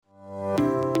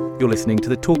You're listening to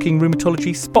the Talking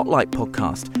Rheumatology Spotlight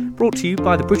podcast, brought to you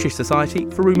by the British Society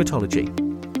for Rheumatology.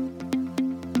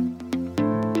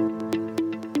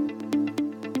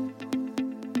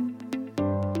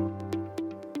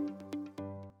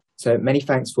 So many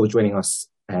thanks for joining us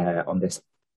on this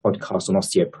podcast on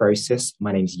osteoporosis.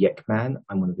 My name is Yik Man.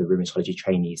 I'm one of the rheumatology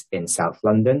trainees in South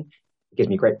London. It gives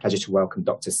me great pleasure to welcome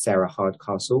Dr Sarah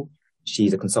Hardcastle.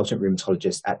 She's a consultant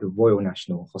rheumatologist at the Royal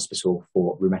National Hospital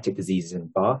for Rheumatic Diseases in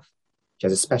Bath. She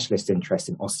has a specialist interest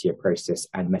in osteoporosis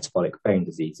and metabolic bone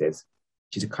diseases.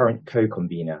 She's a current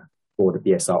co-convener for the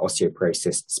BSR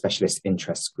Osteoporosis Specialist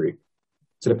Interests Group.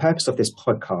 So the purpose of this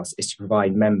podcast is to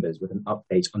provide members with an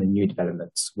update on the new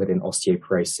developments within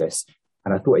osteoporosis.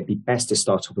 And I thought it'd be best to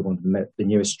start off with one of the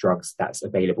newest drugs that's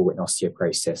available in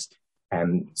osteoporosis.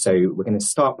 So we're going to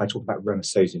start by talking about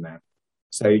romosozumab.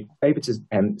 So over to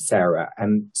Sarah.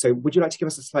 So would you like to give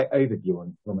us a slight overview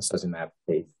on romosozumab,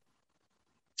 please?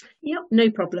 Yep, no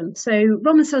problem. So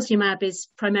romosozumab is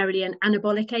primarily an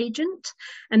anabolic agent,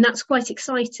 and that's quite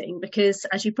exciting because,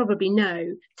 as you probably know,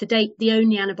 to date, the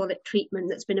only anabolic treatment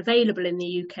that's been available in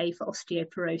the UK for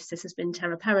osteoporosis has been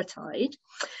teriparatide.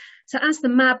 So as the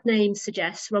MAB name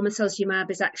suggests,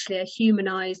 romosozumab is actually a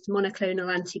humanized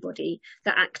monoclonal antibody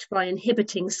that acts by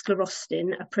inhibiting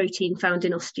sclerostin, a protein found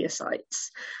in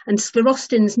osteocytes. And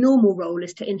sclerostin's normal role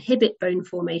is to inhibit bone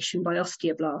formation by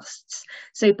osteoblasts.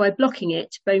 So by blocking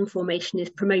it, bone formation is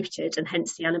promoted and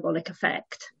hence the anabolic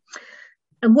effect.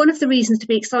 And one of the reasons to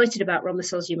be excited about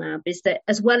romosozumab is that,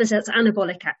 as well as its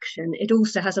anabolic action, it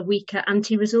also has a weaker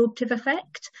anti-resorptive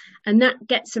effect. And that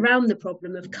gets around the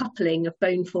problem of coupling of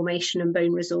bone formation and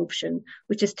bone resorption,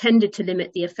 which has tended to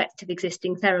limit the effect of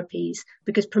existing therapies,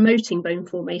 because promoting bone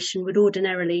formation would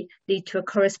ordinarily lead to a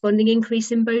corresponding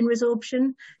increase in bone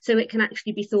resorption. So it can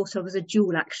actually be thought of as a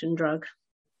dual action drug.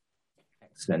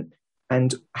 Excellent.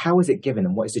 And how is it given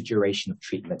and what is the duration of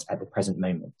treatment at the present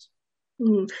moment?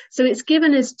 So it's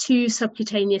given as 2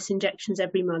 subcutaneous injections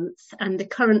every month, and the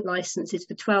current license is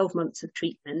for 12 months of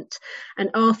treatment.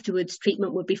 And afterwards,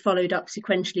 treatment would be followed up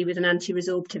sequentially with an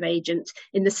anti-resorptive agent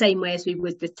in the same way as we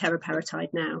would with teriparatide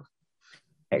now.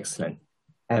 Excellent.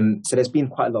 So there's been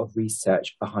quite a lot of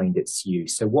research behind its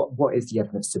use. So what is the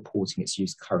evidence supporting its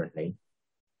use currently?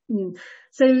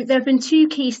 So there have been 2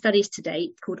 key studies to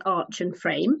date called ARCH and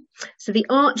FRAME. So the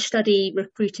ARCH study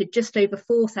recruited just over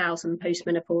 4,000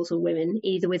 postmenopausal women,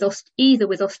 either with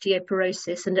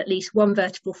osteoporosis and at least 1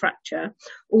 vertebral fracture,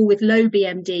 or with low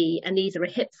BMD and either a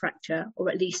hip fracture or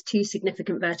at least 2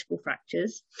 significant vertebral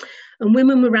fractures. And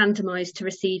women were randomised to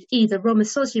receive either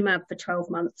romosozumab for 12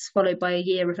 months, followed by a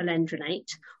year of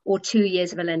alendronate, or 2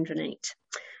 years of alendronate.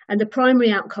 And the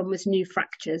primary outcome was new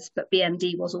fractures, but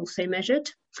BMD was also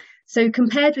measured. So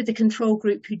compared with the control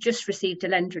group who just received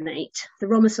alendronate, the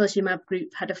romosozumab group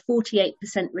had a 48%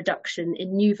 reduction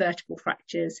in new vertebral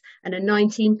fractures and a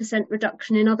 19%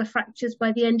 reduction in other fractures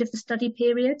by the end of the study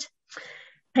period.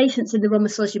 Patients in the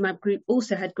romosozumab group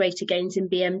also had greater gains in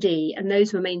BMD, and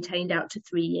those were maintained out to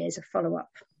 3 years of follow-up.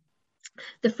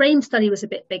 The FRAME study was a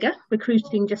bit bigger,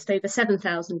 recruiting just over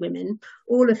 7,000 women,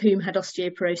 all of whom had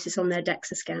osteoporosis on their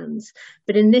DEXA scans.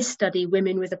 But in this study,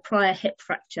 women with a prior hip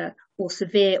fracture or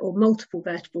severe or multiple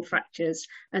vertebral fractures,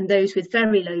 and those with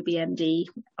very low BMD,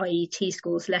 i.e.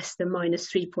 T-scores less than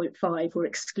 -3.5, were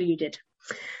excluded.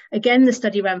 Again, the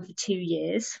study ran for 2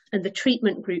 years, and the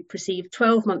treatment group received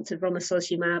 12 months of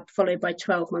romosozumab followed by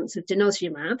 12 months of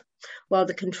denosumab, while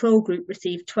the control group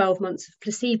received 12 months of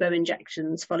placebo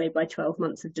injections followed by 12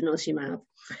 months of denosumab.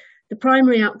 The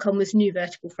primary outcome was new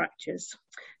vertebral fractures.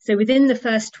 So within the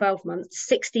first 12 months,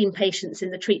 16 patients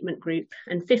in the treatment group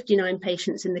and 59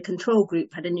 patients in the control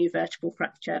group had a new vertebral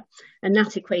fracture, and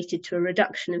that equated to a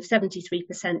reduction of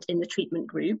 73% in the treatment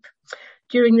group.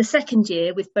 During the second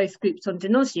year, with both groups on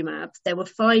denosumab, there were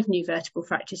 5 new vertebral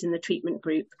fractures in the treatment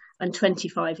group and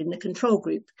 25 in the control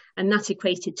group, and that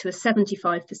equated to a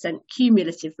 75%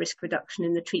 cumulative risk reduction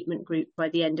in the treatment group by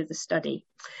the end of the study.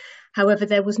 However,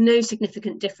 there was no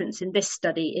significant difference in this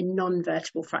study in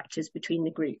non-vertebral fractures between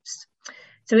the groups.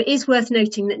 So it is worth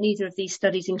noting that neither of these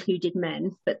studies included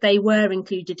men, but they were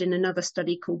included in another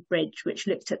study called BRIDGE, which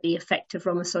looked at the effect of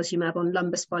romosozumab on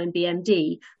lumbar spine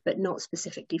BMD, but not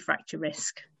specifically fracture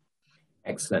risk.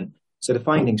 Excellent. So the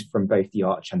findings from both the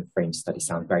ARCH and the FRAME study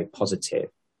sound very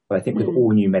positive. But I think with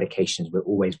all new medications, we're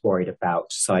always worried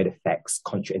about side effects,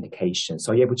 contraindications.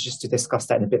 So are you able just to discuss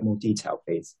that in a bit more detail,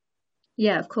 please?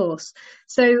 Yeah, of course.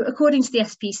 So according to the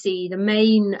SPC, the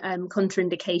main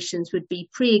contraindications would be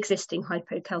pre-existing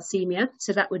hypocalcemia.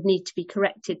 So that would need to be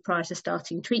corrected prior to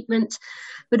starting treatment,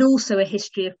 but also a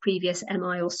history of previous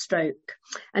MI or stroke.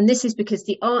 And this is because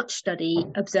the ARCH study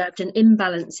observed an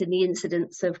imbalance in the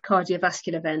incidence of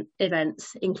cardiovascular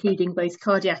events, including both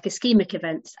cardiac ischemic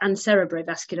events and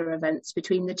cerebrovascular events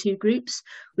between the two groups,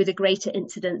 with a greater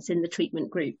incidence in the treatment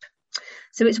group.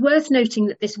 So it's worth noting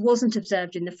that this wasn't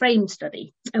observed in the FRAME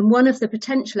study, and one of the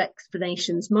potential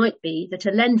explanations might be that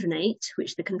alendronate,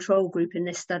 which the control group in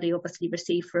this study obviously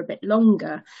received for a bit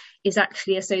longer, is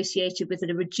actually associated with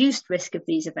a reduced risk of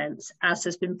these events, as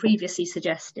has been previously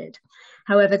suggested.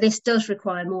 However, this does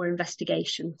require more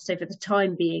investigation, so for the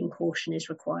time being, caution is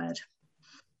required.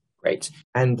 Great.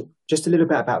 And just a little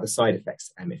bit about the side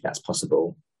effects, if that's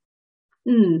possible.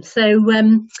 I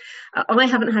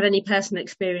haven't had any personal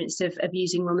experience of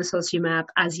using romosozumab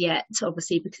as yet,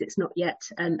 obviously because it's not yet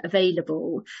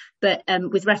available. But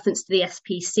with reference to the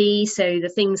SPC, so the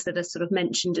things that are sort of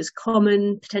mentioned as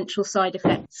common potential side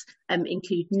effects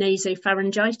include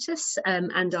nasopharyngitis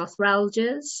and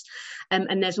arthralgias.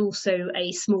 And there's also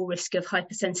a small risk of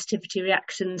hypersensitivity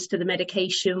reactions to the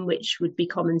medication, which would be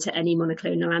common to any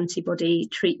monoclonal antibody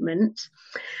treatment.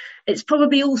 It's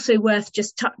probably also worth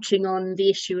just touching on the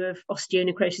issue of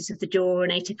osteonecrosis of the jaw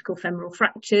and atypical femoral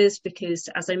fractures, because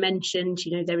as I mentioned,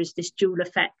 there is this dual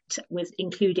effect with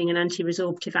including an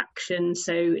anti-resorptive action.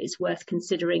 So it's worth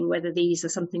considering whether these are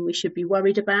something we should be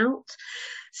worried about.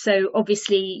 So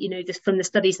obviously, from the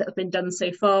studies that have been done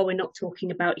so far, we're not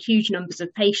talking about huge numbers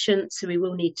of patients, so we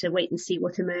will need to wait and see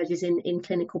what emerges in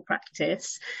clinical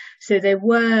practice. So there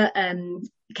were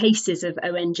cases of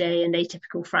ONJ and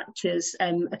atypical fractures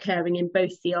occurring in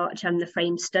both the ARCH and the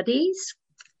FRAME studies.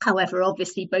 However,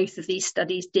 obviously, both of these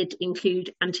studies did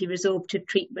include anti-resorptive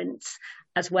treatments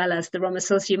as well as the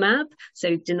romosozumab,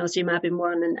 so denosumab in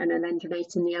one and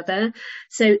alendronate in the other.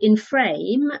 So in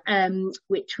FRAME,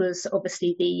 which was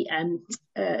obviously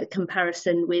the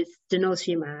comparison with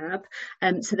denosumab,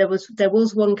 so there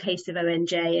was one case of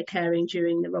ONJ occurring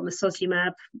during the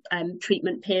romosozumab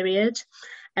treatment period.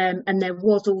 And there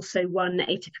was also one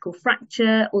atypical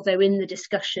fracture, although in the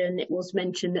discussion it was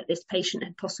mentioned that this patient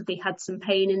had possibly had some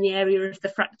pain in the area of the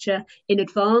fracture in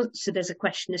advance. So there's a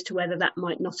question as to whether that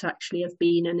might not actually have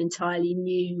been an entirely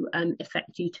new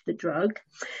effect due to the drug.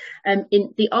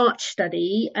 In the ARCH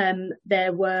study,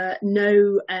 there were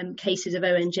no cases of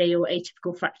ONJ or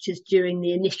atypical fractures during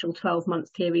the initial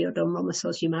 12-month period on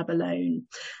romosozumab alone.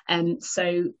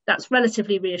 So that's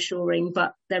relatively reassuring,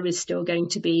 but there is still going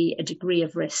to be a degree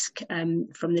of risk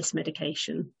from this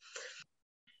medication.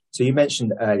 So you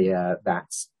mentioned earlier that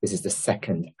this is the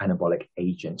second anabolic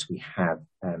agent we have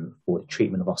for the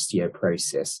treatment of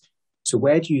osteoporosis. So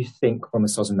where do you think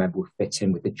romosozumab will fit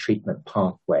in with the treatment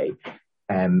pathway,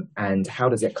 and how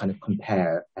does it kind of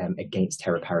compare against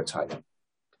teriparatide?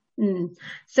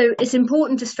 So it's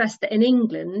important to stress that in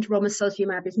England,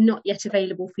 romosozumab is not yet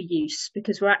available for use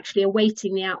because we're actually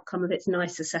awaiting the outcome of its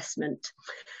NICE assessment.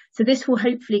 So this will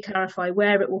hopefully clarify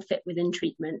where it will fit within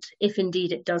treatment, if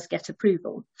indeed it does get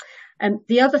approval.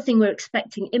 The other thing we're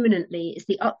expecting imminently is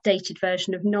the updated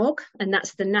version of NOG, and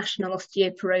that's the National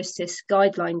Osteoporosis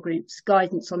Guideline Group's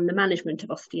guidance on the management of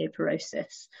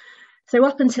osteoporosis. So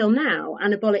up until now,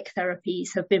 anabolic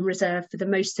therapies have been reserved for the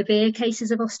most severe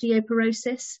cases of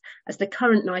osteoporosis, as the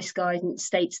current NICE guidance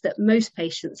states that most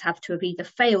patients have to have either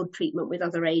failed treatment with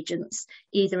other agents,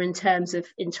 either in terms of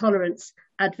intolerance,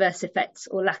 adverse effects,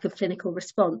 or lack of clinical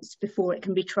response before it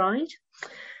can be tried.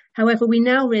 However, we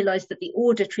now realise that the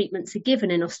order treatments are given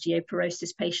in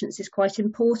osteoporosis patients is quite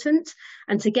important,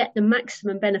 and to get the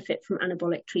maximum benefit from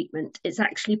anabolic treatment, it's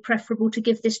actually preferable to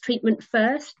give this treatment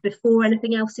first before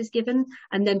anything else is given,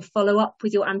 and then follow up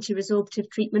with your anti-resorptive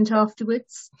treatment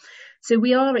afterwards. So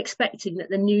we are expecting that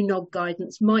the new NOG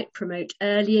guidance might promote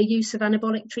earlier use of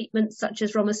anabolic treatments such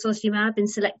as romosozumab in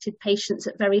selected patients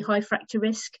at very high fracture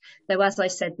risk, though as I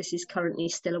said, this is currently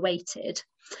still awaited.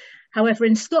 However,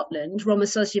 in Scotland,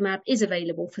 romosozumab is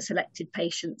available for selected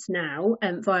patients now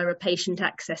via a patient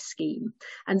access scheme.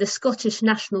 And the Scottish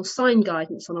National Sign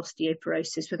Guidance on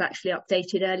Osteoporosis was actually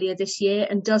updated earlier this year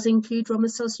and does include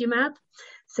romosozumab.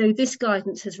 So this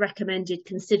guidance has recommended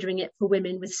considering it for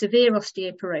women with severe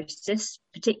osteoporosis,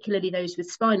 particularly those with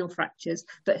spinal fractures,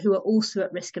 but who are also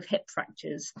at risk of hip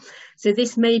fractures. So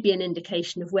this may be an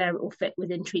indication of where it will fit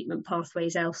within treatment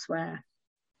pathways elsewhere.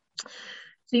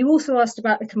 So you also asked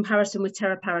about the comparison with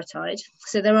teriparatide.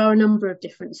 So there are a number of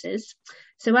differences.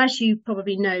 So as you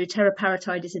probably know,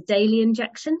 teriparatide is a daily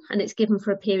injection and it's given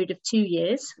for a period of 2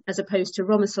 years, as opposed to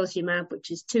romosozumab,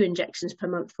 which is 2 injections per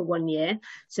month for 1 year.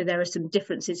 So there are some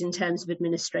differences in terms of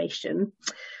administration.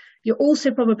 You're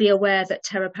also probably aware that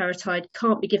teriparatide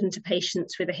can't be given to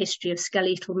patients with a history of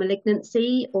skeletal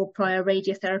malignancy or prior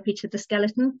radiotherapy to the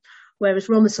skeleton, whereas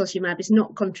romosozumab is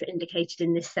not contraindicated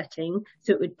in this setting,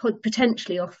 so it would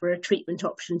potentially offer a treatment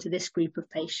option to this group of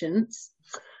patients.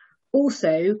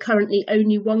 Also, currently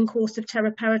only 1 course of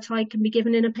teriparatide can be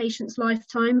given in a patient's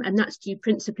lifetime, and that's due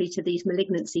principally to these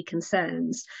malignancy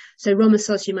concerns. So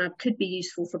romosozumab could be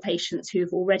useful for patients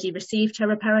who've already received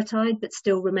teriparatide but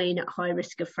still remain at high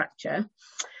risk of fracture.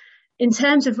 In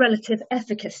terms of relative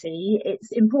efficacy,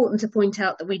 it's important to point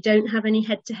out that we don't have any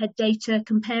head-to-head data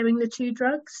comparing the 2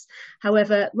 drugs.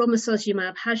 However,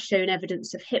 romosozumab has shown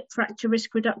evidence of hip fracture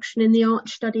risk reduction in the ARCH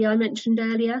study I mentioned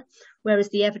earlier, whereas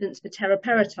the evidence for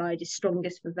teriparatide is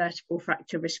strongest for vertebral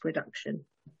fracture risk reduction.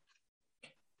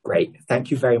 Great. Thank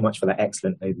you very much for that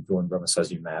excellent overview on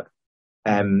romosozumab.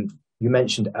 You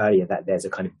mentioned earlier that there's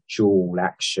a kind of dual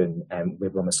action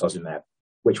with romosozumab,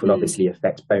 which will obviously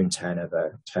affect bone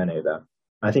turnover.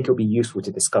 I think it'll be useful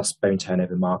to discuss bone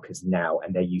turnover markers now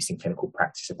and their use in clinical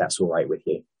practice, if that's all right with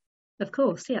you. Of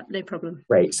course, yeah, no problem.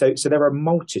 Great. So there are a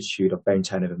multitude of bone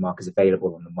turnover markers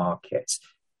available on the market.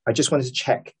 I just wanted to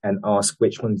check and ask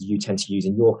which ones you tend to use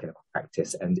in your clinical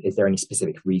practice, and is there any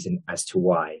specific reason as to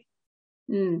why?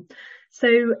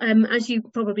 So as you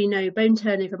probably know, bone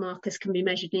turnover markers can be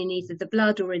measured in either the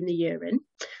blood or in the urine,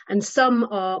 and some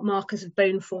are markers of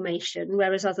bone formation,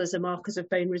 whereas others are markers of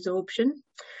bone resorption.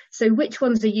 So which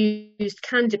ones are used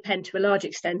can depend to a large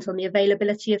extent on the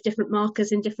availability of different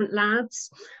markers in different labs.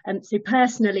 So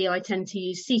personally, I tend to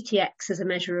use CTX as a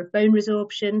measure of bone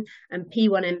resorption and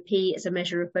P1NP as a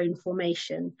measure of bone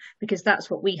formation, because that's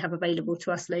what we have available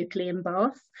to us locally in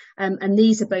Bath. And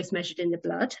these are both measured in the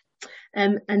blood.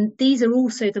 And these are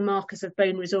also the markers of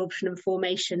bone resorption and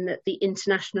formation that the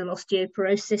International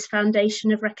Osteoporosis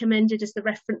Foundation have recommended as the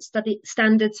reference study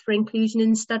standards for inclusion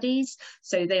in studies.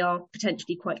 So they are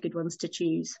potentially quite good ones to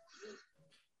choose.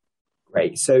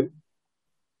 Great. So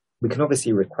we can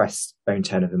obviously request bone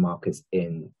turnover markers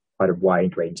in quite a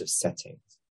wide range of settings.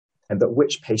 But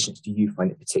which patients do you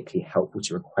find it particularly helpful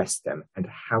to request them, and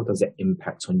how does it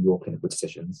impact on your clinical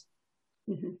decisions?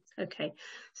 Okay,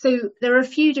 so there are a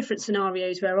few different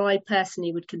scenarios where I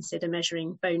personally would consider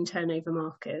measuring bone turnover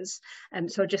markers.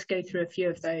 So I'll just go through a few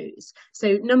of those.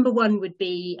 So number 1 would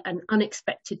be an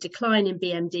unexpected decline in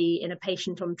BMD in a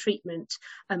patient on treatment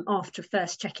after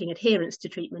first checking adherence to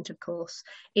treatment, of course,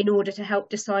 in order to help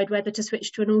decide whether to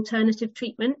switch to an alternative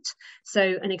treatment. So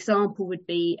an example would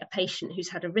be a patient who's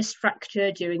had a wrist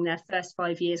fracture during their first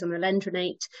 5 years on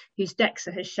alendronate, whose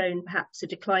DEXA has shown perhaps a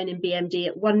decline in BMD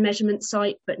at one measurement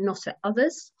site, but not at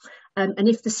others. And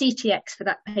if the CTX for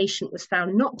that patient was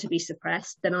found not to be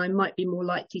suppressed, then I might be more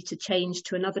likely to change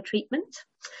to another treatment.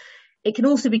 It can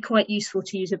also be quite useful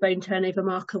to use a bone turnover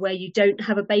marker where you don't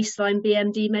have a baseline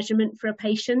BMD measurement for a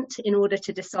patient in order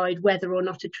to decide whether or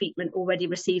not a treatment already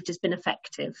received has been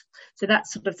effective. So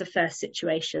that's sort of the first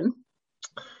situation.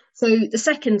 So the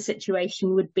second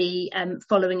situation would be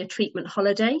following a treatment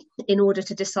holiday in order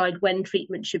to decide when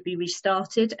treatment should be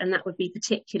restarted, and that would be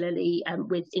particularly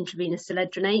with intravenous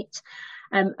alendronate.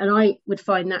 And I would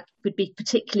find that would be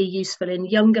particularly useful in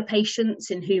younger patients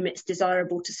in whom it's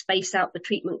desirable to space out the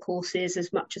treatment courses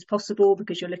as much as possible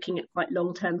because you're looking at quite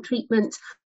long-term treatment,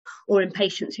 or in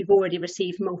patients who've already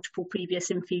received multiple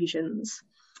previous infusions.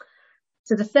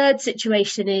 So the third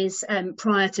situation is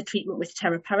prior to treatment with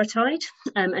teriparatide,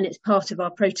 and it's part of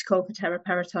our protocol for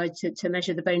teriparatide to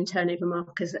measure the bone turnover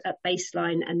markers at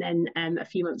baseline and then a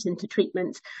few months into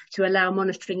treatment to allow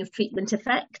monitoring of treatment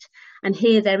effect. And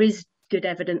here there is good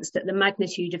evidence that the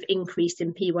magnitude of increase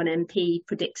in P1NP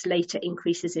predicts later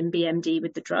increases in BMD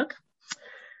with the drug.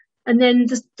 And then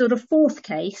the sort of fourth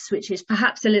case, which is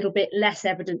perhaps a little bit less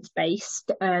evidence-based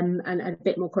and a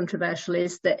bit more controversial,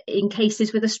 is that in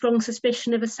cases with a strong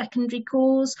suspicion of a secondary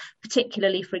cause,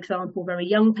 particularly, for example, very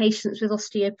young patients with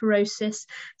osteoporosis,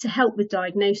 to help with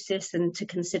diagnosis and to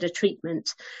consider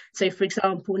treatment. So, for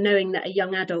example, knowing that a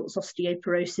young adult's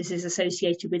osteoporosis is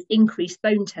associated with increased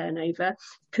bone turnover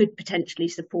could potentially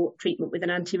support treatment with an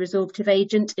anti-resorptive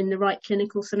agent in the right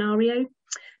clinical scenario.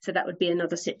 So that would be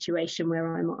another situation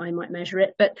where I might measure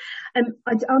it. But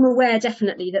I'm aware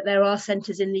definitely that there are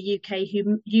centres in the UK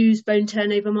who use bone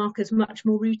turnover markers much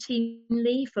more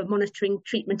routinely for monitoring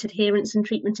treatment adherence and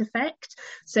treatment effect.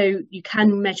 So you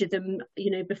can measure them,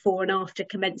 before and after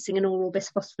commencing an oral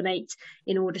bisphosphonate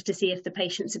in order to see if the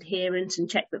patient's adherent and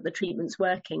check that the treatment's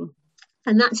working.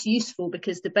 And that's useful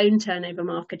because the bone turnover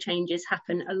marker changes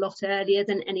happen a lot earlier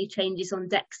than any changes on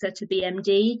DEXA to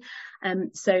BMD.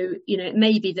 So, it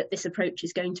may be that this approach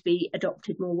is going to be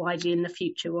adopted more widely in the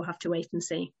future. We'll have to wait and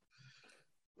see.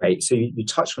 Great. So you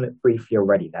touched on it briefly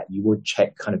already, that you would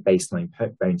check kind of baseline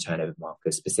bone turnover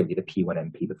markers, specifically the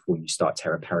P1NP, before you start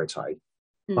teriparatide.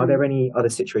 Are there any other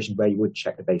situations where you would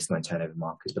check the baseline turnover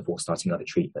markers before starting other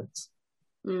treatments?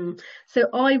 So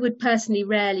I would personally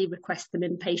rarely request them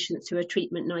in patients who are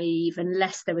treatment naive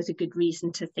unless there was a good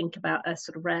reason to think about a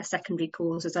sort of rare secondary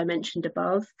cause, as I mentioned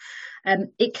above.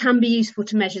 It can be useful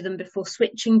to measure them before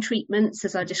switching treatments,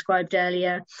 as I described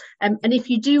earlier. And if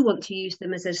you do want to use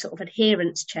them as a sort of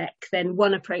adherence check, then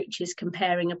one approach is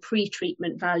comparing a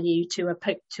pre-treatment value to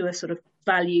a sort of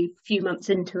value a few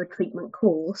months into a treatment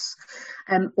course,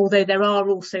 although there are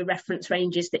also reference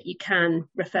ranges that you can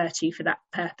refer to for that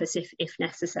purpose if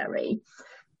necessary.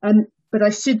 But I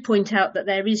should point out that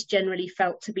there is generally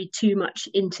felt to be too much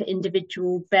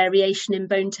inter-individual variation in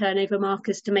bone turnover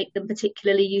markers to make them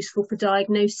particularly useful for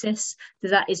diagnosis,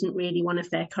 so that isn't really one of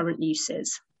their current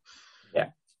uses. Yeah.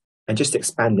 And just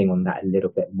expanding on that a little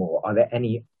bit more, are there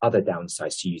any other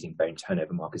downsides to using bone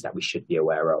turnover markers that we should be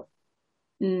aware of?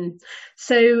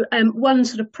 So one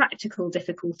sort of practical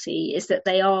difficulty is that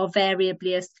they are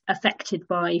variably affected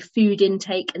by food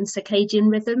intake and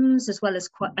circadian rhythms, as well as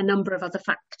quite a number of other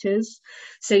factors.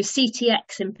 So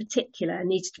CTX in particular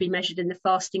needs to be measured in the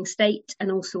fasting state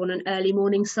and also on an early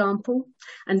morning sample.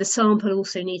 And the sample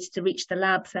also needs to reach the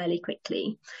lab fairly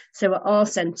quickly. So at our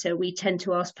centre, we tend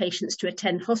to ask patients to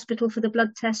attend hospital for the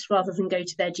blood test rather than go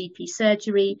to their GP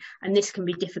surgery. And this can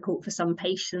be difficult for some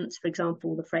patients, for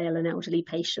example, the frail and elderly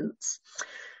patients.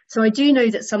 So I do know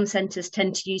that some centres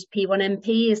tend to use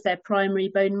P1NP as their primary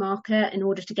bone marker in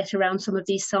order to get around some of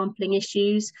these sampling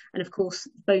issues. And of course,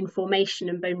 bone formation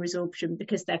and bone resorption,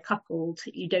 because they're coupled,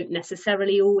 you don't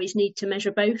necessarily always need to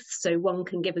measure both. So one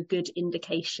can give a good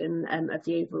indication of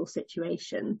the overall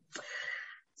situation.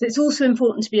 So it's also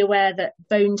important to be aware that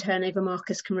bone turnover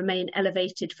markers can remain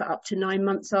elevated for up to 9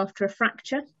 months after a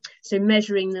fracture. So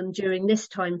measuring them during this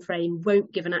time frame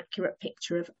won't give an accurate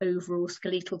picture of overall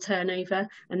skeletal turnover,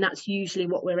 and that's usually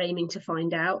what we're aiming to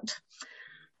find out.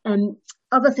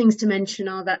 Other things to mention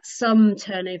are that some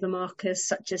turnover markers,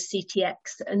 such as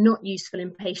CTX, are not useful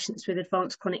in patients with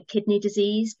advanced chronic kidney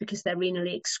disease because they're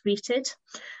renally excreted.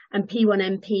 And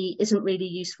P1NP isn't really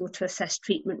useful to assess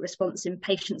treatment response in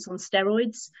patients on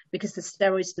steroids because the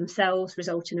steroids themselves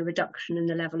result in a reduction in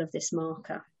the level of this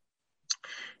marker.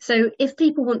 So if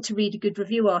people want to read a good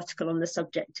review article on the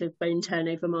subject of bone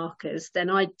turnover markers,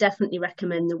 then I definitely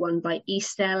recommend the one by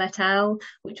Eastdale et al.,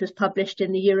 which was published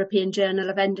in the European Journal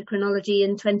of Endocrinology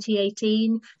in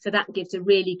 2018. So that gives a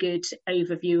really good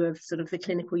overview of sort of the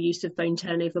clinical use of bone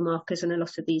turnover markers and a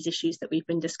lot of these issues that we've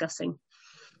been discussing.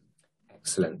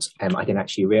 Excellent. I didn't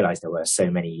actually realise there were so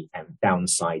many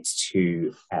downsides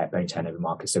to bone turnover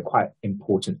markers, so quite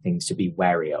important things to be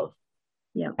wary of.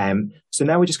 Yeah. So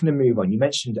now we're just going to move on. You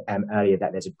mentioned earlier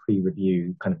that there's a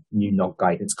pre-review kind of new NOG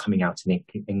guidance coming out in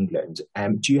England.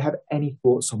 Do you have any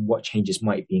thoughts on what changes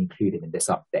might be included in this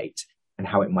update and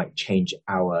how it might change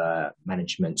our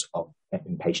management of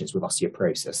patients with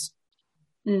osteoporosis?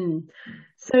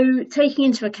 So taking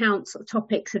into account sort of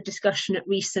topics of discussion at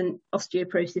recent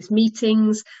osteoporosis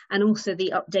meetings and also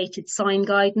the updated sign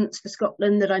guidance for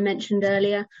Scotland that I mentioned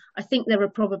earlier, I think there are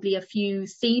probably a few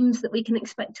themes that we can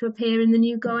expect to appear in the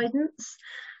new guidance.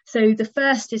 So the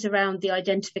first is around the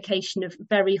identification of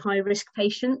very high risk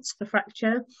patients for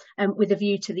fracture, with a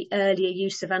view to the earlier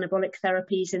use of anabolic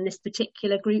therapies in this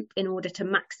particular group in order to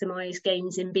maximise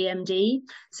gains in BMD.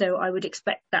 So I would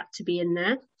expect that to be in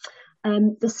there.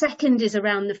 The second is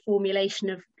around the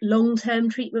formulation of long-term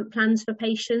treatment plans for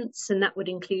patients, and that would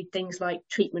include things like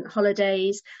treatment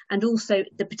holidays and also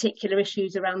the particular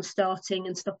issues around starting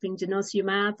and stopping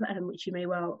denosumab, which you may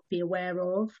well be aware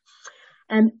of.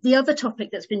 The other topic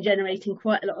that's been generating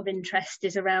quite a lot of interest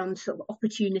is around sort of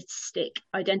opportunistic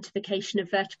identification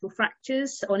of vertebral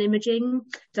fractures on imaging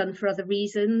done for other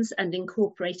reasons and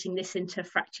incorporating this into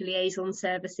fracture liaison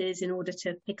services in order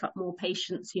to pick up more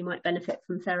patients who might benefit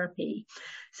from therapy.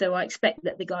 So I expect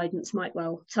that the guidance might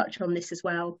well touch on this as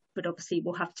well, but obviously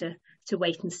we'll have to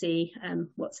wait and see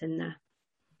what's in there.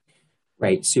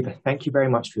 Great, super. Thank you very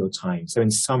much for your time. So in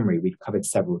summary, we've covered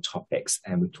several topics,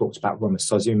 and we've talked about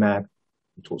romosozumab,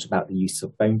 we talked about the use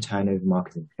of bone turnover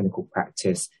markers in clinical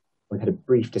practice. We had a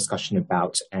brief discussion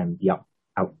about the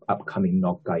upcoming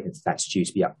NOG guidance that's due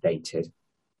to be updated.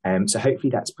 So hopefully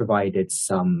that's provided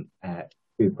some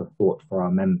food for thought for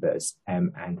our members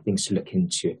and things to look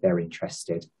into if they're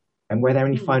interested. And were there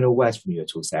any final words from you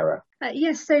at all, Sarah?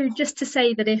 Yes, so just to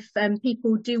say that if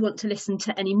people do want to listen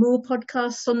to any more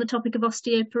podcasts on the topic of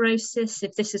osteoporosis,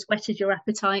 if this has whetted your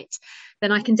appetite,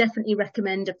 then I can definitely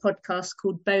recommend a podcast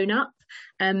called Bone Up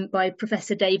by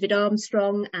Professor David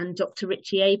Armstrong and Dr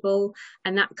Richie Abel,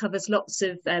 and that covers lots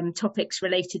of topics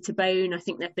related to bone. I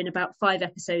think there have been about 5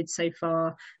 episodes so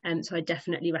far, so I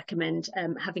definitely recommend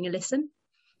having a listen.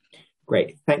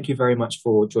 Great. Thank you very much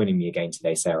for joining me again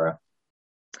today, Sarah.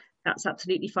 That's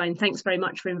absolutely fine. Thanks very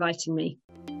much for inviting me.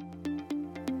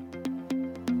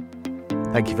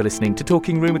 Thank you for listening to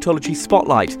Talking Rheumatology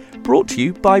Spotlight, brought to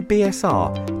you by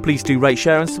BSR. Please do rate,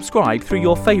 share and subscribe through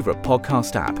your favourite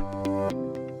podcast app.